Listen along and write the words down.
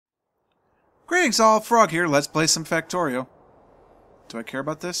Greetings all, Frog here. Let's play some Factorio. Do I care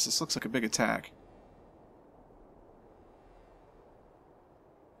about this? This looks like a big attack.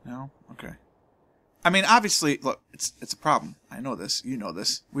 No? Okay. I mean, obviously, look, it's a problem. I know this. You know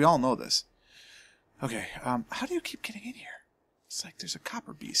this. We all know this. Okay, how do you keep getting in here? It's like there's a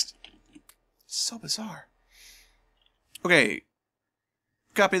copper beast. It's so bizarre. Okay.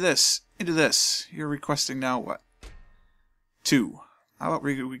 Copy this. Into this. You're requesting now what? 2. How about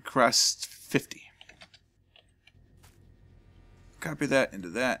we request 50? Copy that, into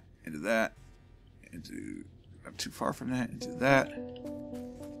that, into that, into... I'm too far from that, into that,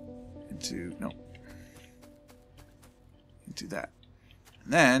 into... no. Into that.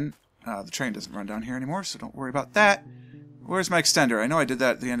 And then, the train doesn't run down here anymore, so don't worry about that. Where's my extender? I know I did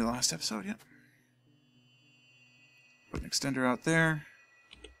that at the end of the last episode, yep. Put an extender out there.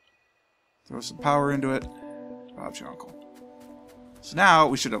 Throw some power into it. Bob's your uncle. So now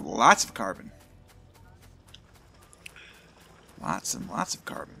we should have lots of carbon. Lots and lots of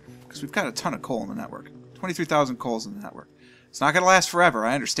carbon. Because we've got a ton of coal in the network. 23,000 coals in the network. It's not going to last forever,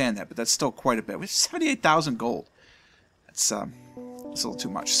 I understand that, but that's still quite a bit. We have 78,000 gold. That's a little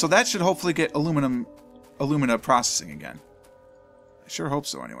too much. So that should hopefully get alumina processing again. I sure hope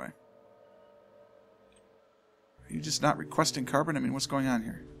so, anyway. Are you just not requesting carbon? I mean, what's going on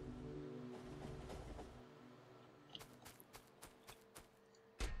here?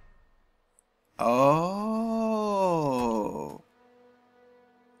 Oh.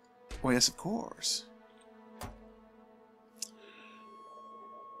 Well, yes, of course.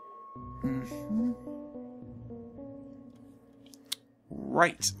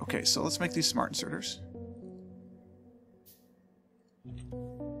 Right. Okay, so let's make these smart inserters.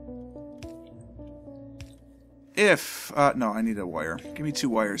 If... no, I need a wire. Give me 2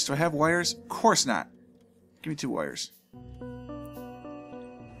 wires. Do I have wires? Of course not. Give me 2 wires.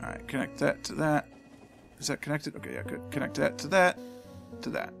 Alright, connect that to that. Is that connected? Okay, yeah, good. Connect that to that.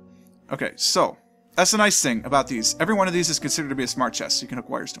 To that. Okay, so... that's the nice thing about these. Every one of these is considered to be a smart chest, so you can hook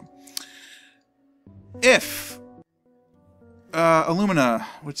wires to them. If... alumina,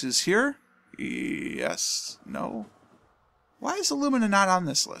 which is here? Yes. No. Why is alumina not on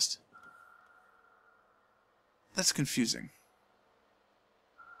this list? That's confusing.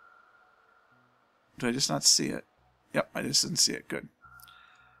 Do I just not see it? Yep, I just didn't see it. Good.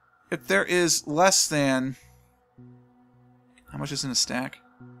 If there is less than... how much is in a stack?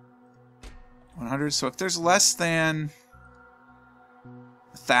 100. So if there's less than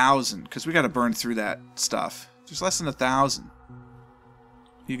 1,000, because we got to burn through that stuff. If there's less than 1,000,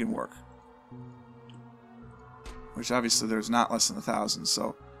 you can work. Which obviously there's not less than 1,000.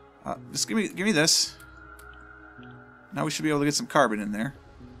 So just give me this. Now we should be able to get some carbon in there.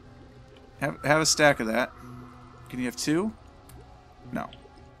 Have a stack of that. Can you have 2? No.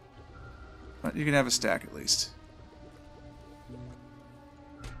 But you can have a stack at least.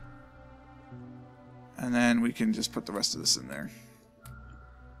 And then we can just put the rest of this in there.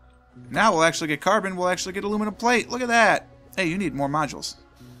 Now we'll actually get carbon. We'll actually get aluminum plate. Look at that. Hey, you need more modules.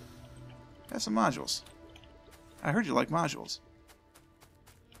 Have some modules. I heard you like modules.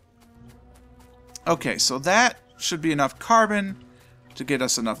 Okay, so that should be enough carbon to get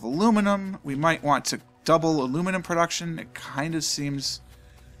us enough aluminum. We might want to double aluminum production. It kind of seems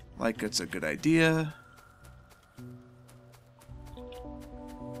like it's a good idea.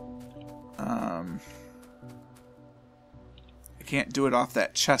 I can't do it off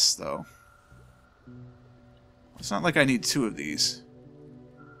that chest, though. It's not like I need 2 of these.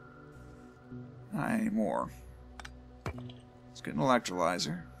 Not anymore. Let's get an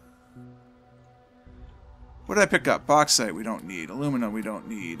electrolyzer. What did I pick up? Bauxite we don't need. Alumina we don't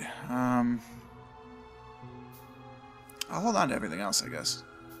need. I'll hold on to everything else, I guess.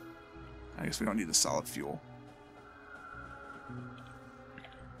 I guess we don't need the solid fuel.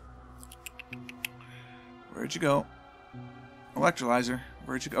 Where'd you go? Electrolyzer.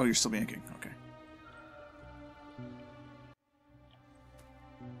 Where'd you go? Oh, you're still banking. Okay.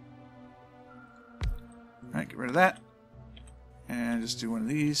 Alright, get rid of that. And just do one of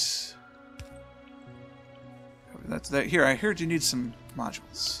these. That's that. Here, I heard you need some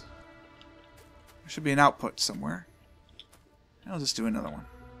modules. There should be an output somewhere. I'll just do another one.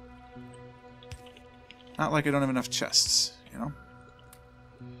 Not like I don't have enough chests, you know?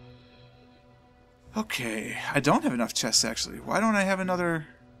 Okay, I don't have enough chests, actually. Why don't I have another...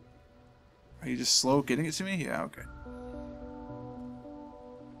 Are you just slow getting it to me? Yeah, okay.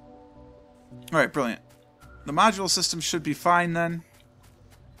 Alright, brilliant. The module system should be fine, then.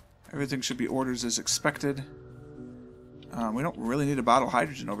 Everything should be ordered as expected. We don't really need a bottle of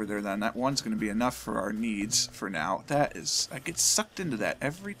hydrogen over there, then. That one's going to be enough for our needs for now. That is... I get sucked into that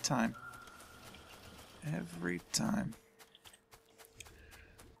every time. Every time.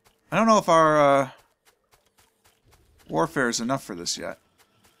 I don't know if our warfare is enough for this yet.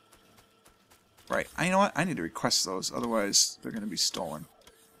 Right. You know what? I need to request those, otherwise they're going to be stolen.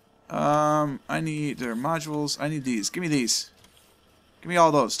 I need their modules. I need these. Give me these. Give me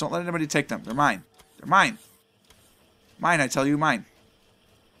all those. Don't let anybody take them. They're mine. They're mine. Mine, I tell you, mine.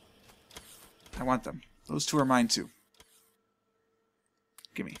 I want them. Those two are mine too.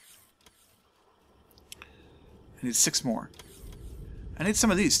 Give me. I need 6 more. I need some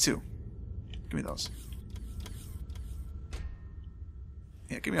of these too. Give me those.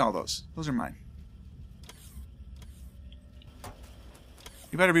 Yeah, give me all those. Those are mine.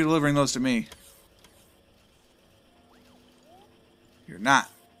 You better be delivering those to me. You're not.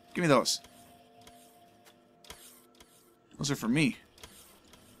 Give me those. Those are for me.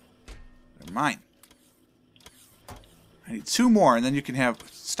 They're mine. I need 2 more, and then you can have...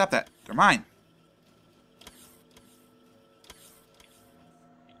 Stop that. They're mine.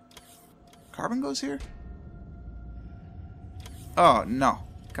 Carbon goes here? Oh, no.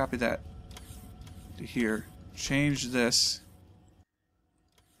 Copy that to here. Change this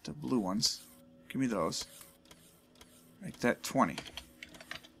to blue ones. Give me those. Make that 20.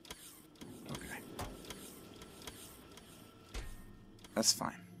 Okay. That's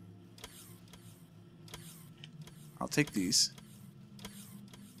fine. I'll take these.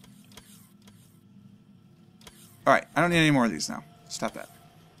 Alright, I don't need any more of these now. Stop that.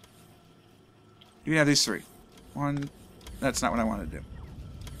 You can have these 3. 1. That's not what I wanted to do.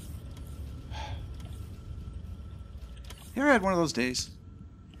 You ever had one of those days?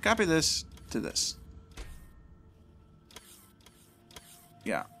 Copy this to this.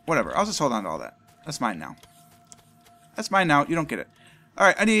 Yeah, whatever. I'll just hold on to all that. That's mine now. That's mine now. You don't get it.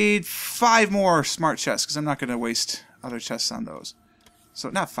 Alright, I need 5 more smart chests, because I'm not going to waste other chests on those. So,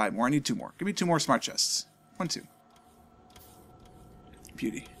 not 5 more. I need 2 more. Give me 2 more smart chests. 1, 2.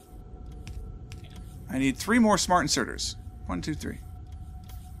 Beauty. I need 3 more smart inserters. 1, 2, 3.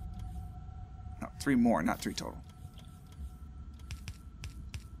 No, 3 more, not 3 total.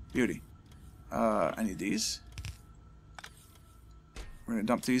 Beauty. I need these. We're going to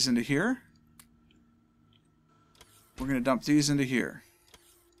dump these into here. We're going to dump these into here.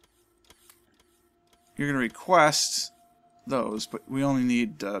 You're going to request those, but we only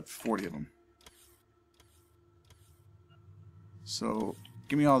need 40 of them. So,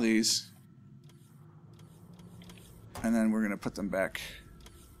 give me all these. And then we're going to put them back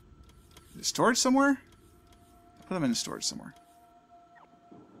in storage somewhere? Put them in storage somewhere.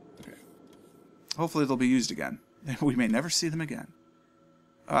 Okay. Hopefully they'll be used again. We may never see them again.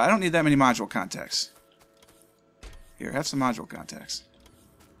 I don't need that many module contacts. Here, have some module contacts.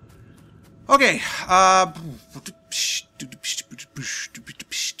 Okay.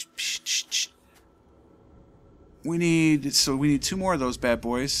 We need 2 more of those bad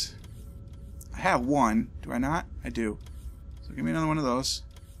boys. I have 1. Do I not? I do. So give me another one of those.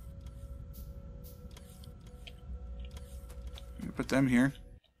 I'm going to put them here.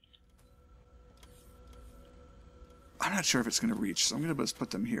 I'm not sure if it's going to reach, so I'm going to just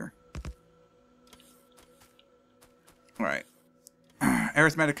put them here. Alright.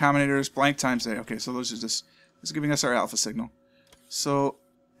 Arithmetic combinators, blank times A. Okay, so those are just... This is giving us our alpha signal. So,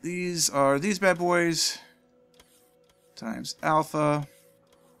 these are these bad boys times alpha.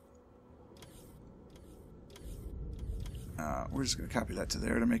 We're just going to copy that to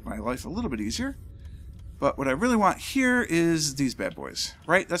there to make my life a little bit easier. But what I really want here is these bad boys,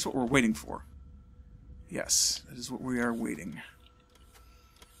 right? That's what we're waiting for. Yes, that is what we are waiting.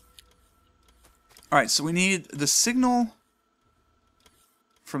 Alright, so we need the signal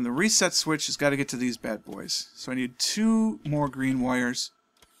from the reset switch has got to get to these bad boys. So I need 2 more green wires.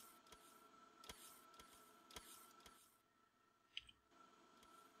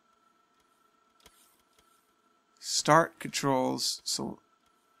 Start controls. So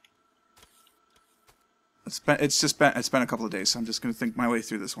it's been a couple of days, so I'm just going to think my way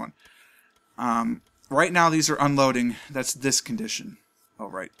through this one. Right now these are unloading. That's this condition. Oh,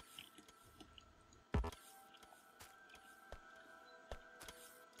 right.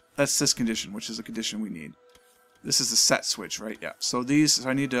 That's this condition, which is a condition we need. This is the set switch, right? Yeah. So these,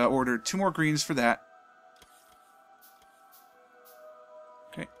 I need to order 2 more greens for that.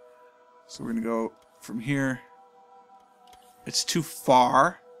 Okay. So we're going to go from here. It's too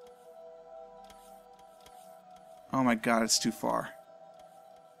far. Oh my god, it's too far.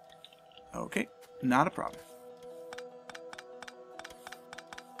 Okay, not a problem.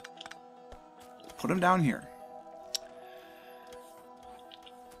 Put them down here.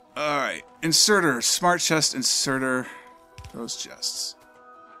 Alright, inserter, smart chest inserter, those chests.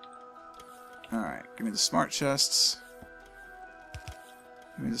 Alright, give me the smart chests.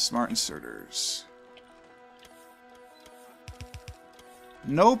 Give me the smart inserters.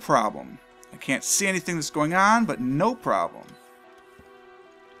 No problem. I can't see anything that's going on, but no problem.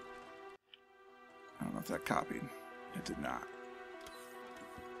 I don't know if that copied. It did not.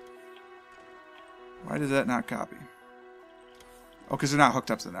 Why did that not copy? Oh, because they're not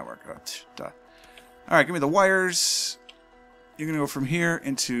hooked up to the network. Oh, duh. Alright, give me the wires. You're going to go from here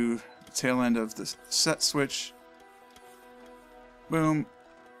into the tail end of the set switch. Boom.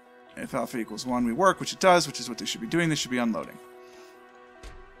 If alpha equals 1, we work, which it does, which is what they should be doing. They should be unloading.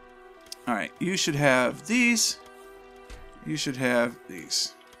 Alright, you should have these. You should have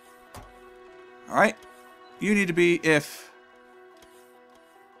these. Alright. You need to be if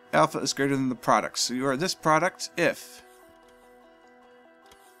alpha is greater than the product. So you are this product if...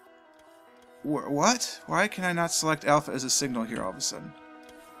 What? Why can I not select alpha as a signal here all of a sudden?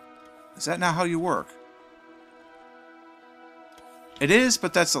 Is that not how you work? It is,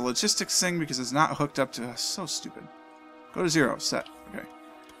 but that's a logistics thing because it's not hooked up to... So stupid. Go to 0. Set. Okay.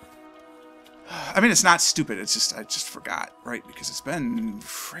 I mean, it's not stupid. It's just... I just forgot, right? Because it's been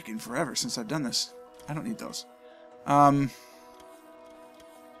freaking forever since I've done this. I don't need those. Okay.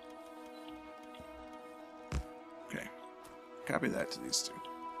 Copy that to these two.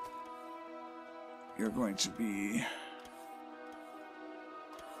 You're going to be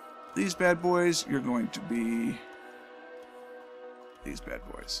these bad boys. You're going to be these bad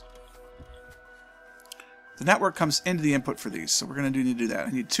boys. The network comes into the input for these, so we're going to need to do that.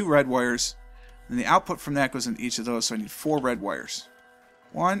 I need 2 red wires, and the output from that goes into each of those, so I need 4 red wires.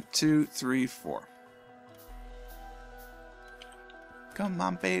 1, 2, 3, 4. Come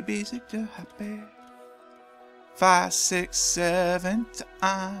on, baby, if you're happy. 5, 6, 7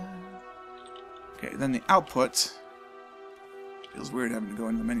 times. Okay, then the output, feels weird having to go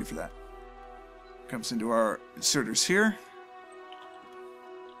into the menu for that, comes into our inserters here.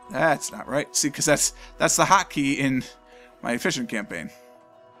 That's not right. See, because that's the hotkey in my efficient campaign.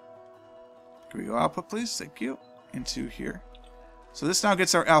 Can we go output, please? Thank you. Into here. So this now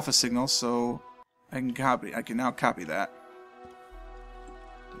gets our alpha signal, so I can now copy that.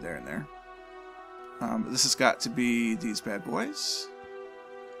 There and there. This has got to be these bad boys.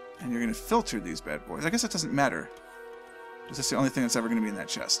 And you're going to filter these bad boys. I guess that doesn't matter, because that's the only thing that's ever going to be in that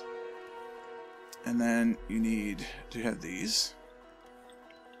chest. And then you need to have these.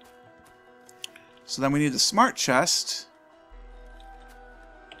 So then we need the smart chest.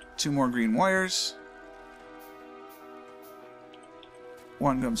 2 more green wires.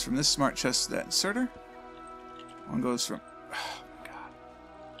 1 comes from this smart chest to that inserter. 1 goes from... Oh my god.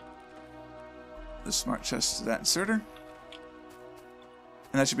 This smart chest to that inserter.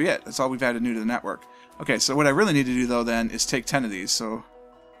 And that should be it. That's all we've added new to the network. Okay, so what I really need to do, though, then, is take 10 of these. So,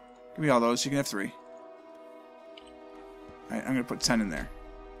 give me all those. You can have 3. Alright, I'm going to put 10 in there.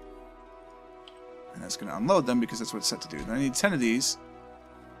 And that's going to unload them, because that's what it's set to do. Then I need 10 of these.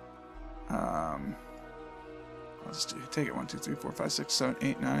 I'll just take it. 1, 2, 3, 4, 5, 6, 7,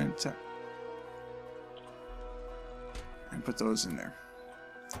 8, 9, 10. And put those in there.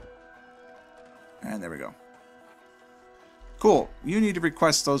 And there we go. Cool. You need to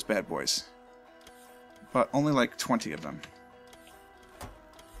request those bad boys. But only like 20 of them.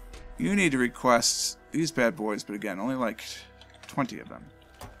 You need to request these bad boys, but again, only like 20 of them.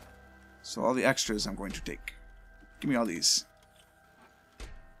 So all the extras I'm going to take. Give me all these.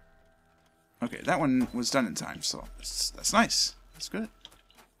 Okay, that one was done in time, so that's nice. That's good.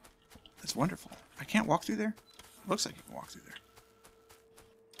 That's wonderful. I can't walk through there? It looks like you can walk through there.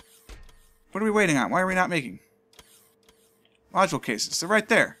 What are we waiting on? Why are we not making? Module cases. They're right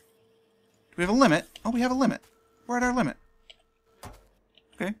there. Do we have a limit? Oh, we have a limit. We're at our limit.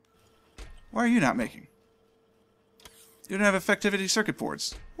 Okay. Why are you not making? You don't have effectivity circuit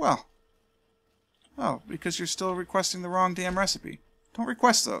boards. Well. Oh, because you're still requesting the wrong damn recipe. Don't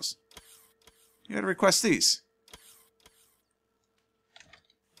request those. You gotta request these.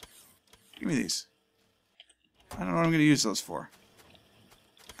 Give me these. I don't know what I'm gonna use those for.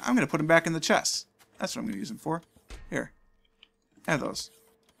 I'm gonna put them back in the chest. That's what I'm gonna use them for. Here. Have those.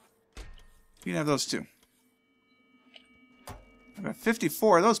 You can have those too. I've got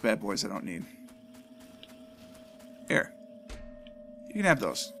 54 of those bad boys I don't need. Here. You can have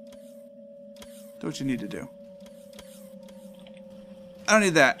those. Do what you need to do. I don't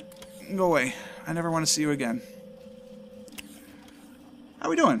need that. Go away. I never want to see you again. How are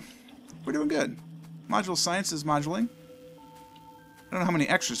we doing? We're doing good. Module science is modulating. I don't know how many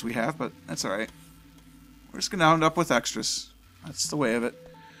extras we have, but that's alright. We're just going to end up with extras. That's the way of it.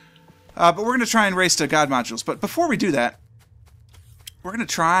 But we're going to try and race to God modules. But before we do that, we're going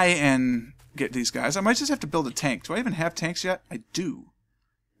to try and get these guys. I might just have to build a tank. Do I even have tanks yet? I do.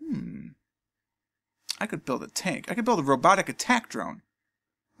 I could build a tank. I could build a robotic attack drone.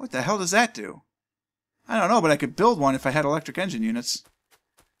 What the hell does that do? I don't know, but I could build one if I had electric engine units.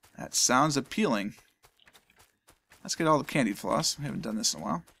 That sounds appealing. Let's get all the candied floss. We haven't done this in a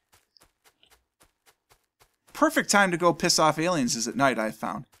while. Perfect time to go piss off aliens is at night, I've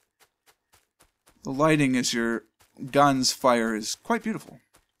found. The lighting as your guns fire is quite beautiful.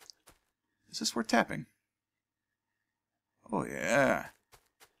 Is this worth tapping? Oh, yeah.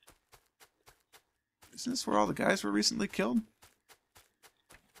 Isn't this where all the guys were recently killed?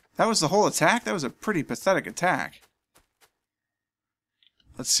 That was the whole attack? That was a pretty pathetic attack.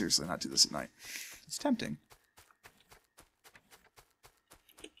 Let's seriously not do this at night. It's tempting.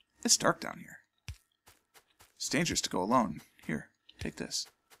 It's dark down here. It's dangerous to go alone. Here, take this.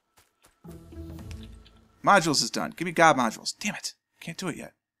 Modules is done. Give me God modules. Damn it. Can't do it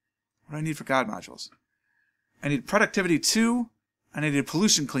yet. What do I need for God modules? I need productivity 2. And I need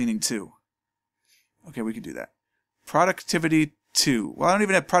pollution cleaning 2. Okay, we can do that. Productivity 2. Well, I don't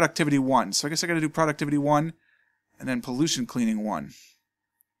even have productivity 1. So I guess I got to do productivity 1. And then pollution cleaning 1.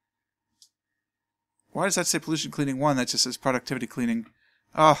 Why does that say pollution cleaning 1? That just says productivity cleaning.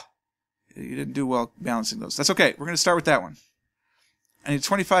 Oh, you didn't do well balancing those. That's okay. We're going to start with that one. I need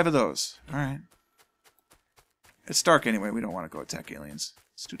 25 of those. All right. It's dark anyway. We don't want to go attack aliens.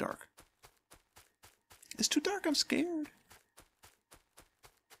 It's too dark. It's too dark. I'm scared.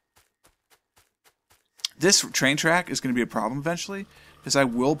 This train track is going to be a problem eventually, because I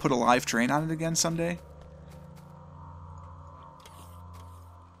will put a live train on it again someday.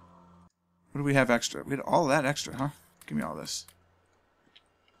 What do we have extra? We had all that extra, huh? Give me all this.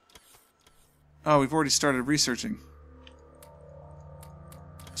 Oh, we've already started researching.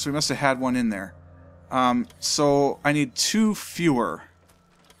 So we must have had one in there. So I need 2 fewer.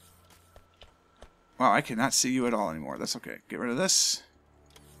 Wow, I cannot see you at all anymore. That's okay. Get rid of this.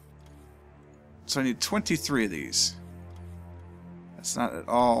 So I need 23 of these. That's not at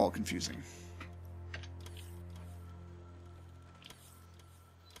all confusing.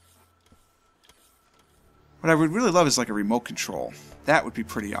 What I would really love is like a remote control. That would be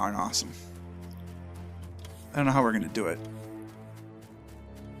pretty darn awesome. I don't know how we're going to do it.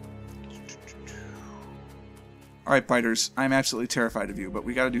 Alright, biters. I'm absolutely terrified of you, but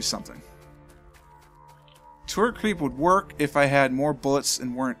we got to do something. Turret creep would work if I had more bullets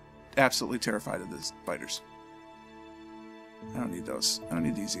and weren't absolutely terrified of the biters. I don't need those. I don't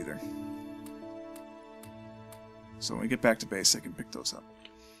need these either. So when we get back to base, I can pick those up.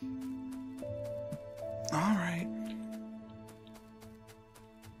 Alright.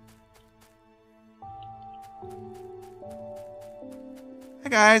 Hey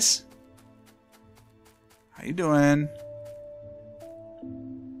guys. How you doing?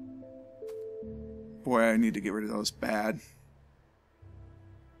 Boy, I need to get rid of those bad.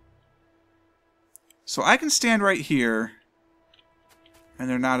 So I can stand right here and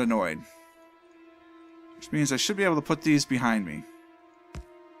they're not annoyed. Which means I should be able to put these behind me.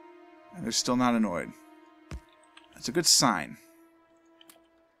 And they're still not annoyed. That's a good sign.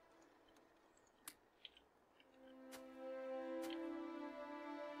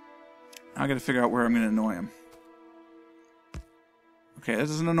 Now I gotta figure out where I'm gonna annoy him. Okay, that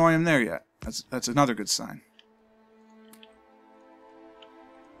doesn't annoy him there yet. That's another good sign.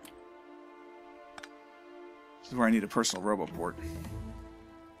 This is where I need a personal roboport.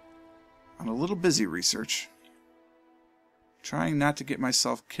 I'm a little busy research. Trying not to get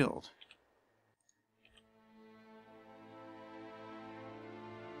myself killed.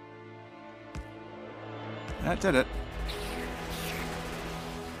 That did it.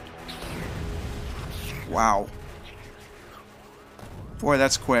 Wow. Boy,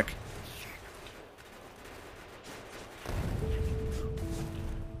 that's quick.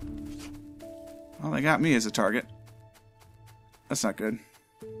 Well, they got me as a target. That's not good.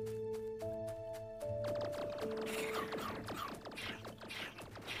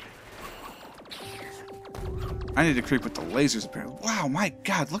 I need to creep with the lasers apparently. Wow, my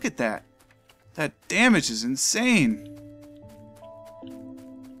god, look at that. That damage is insane.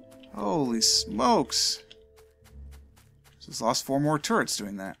 Holy smokes. Just lost 4 more turrets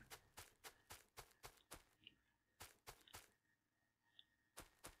doing that.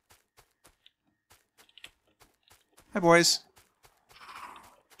 Hi, boys.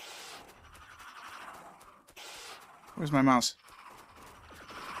 Where's my mouse?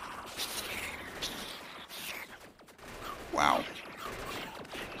 Wow.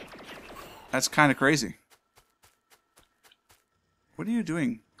 That's kind of crazy. What are you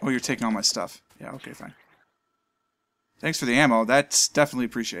doing? Oh, you're taking all my stuff. Yeah, okay, fine. Thanks for the ammo. That's definitely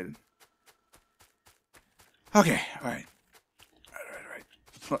appreciated. Okay, alright.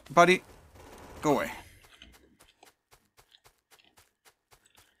 Alright. Buddy, go away.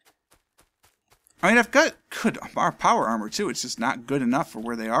 I mean, I've got good power armor, too. It's just not good enough for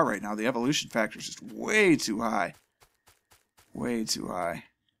where they are right now. The evolution factor is just way too high. Way too high.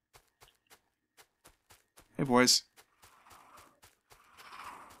 Hey, boys.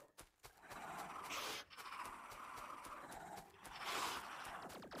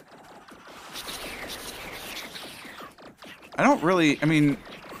 I don't really... I mean,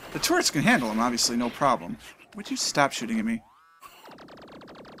 the turrets can handle them, obviously, no problem. Would you stop shooting at me?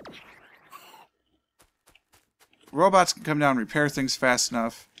 Robots can come down and repair things fast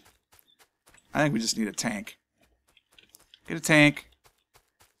enough. I think we just need a tank. Get a tank.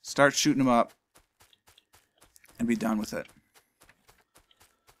 Start shooting them up. And be done with it.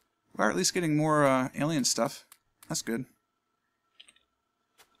 We are at least getting more alien stuff. That's good.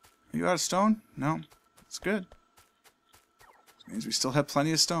 Are you out of stone? No. That's good. That means we still have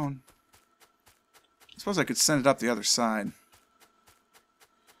plenty of stone. I suppose I could send it up the other side.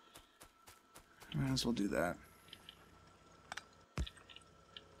 Might as well do that.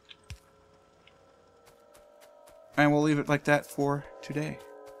 And we'll leave it like that for today.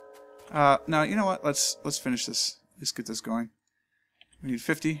 Now, you know what? Let's finish this. Let's get this going. We need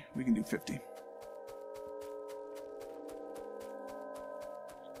 50. We can do 50.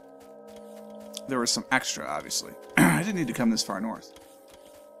 There was some extra, obviously. I didn't need to come this far north.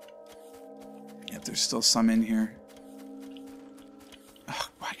 Yep, there's still some in here. Ugh,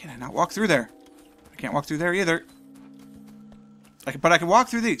 why can I not walk through there? I can't walk through there either. But I can walk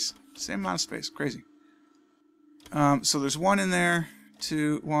through these. Same amount of space. Crazy. So there's one in there,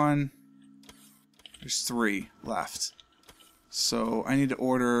 two, one. There's 3 left. So I need to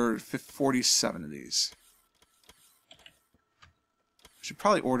order 47 of these. I should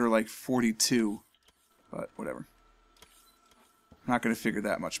probably order like 42, but whatever. I'm not going to figure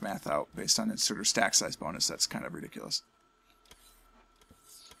that much math out based on its sort of stack size bonus. That's kind of ridiculous.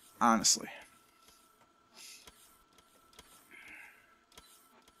 Honestly.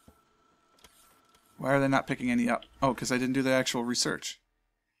 Why are they not picking any up? Oh, because I didn't do the actual research.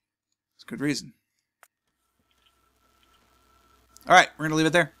 It's a good reason. Alright, we're going to leave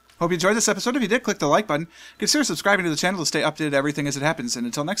it there. Hope you enjoyed this episode. If you did, click the like button. Consider subscribing to the channel to stay updated to everything as it happens. And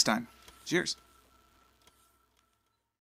until next time, cheers.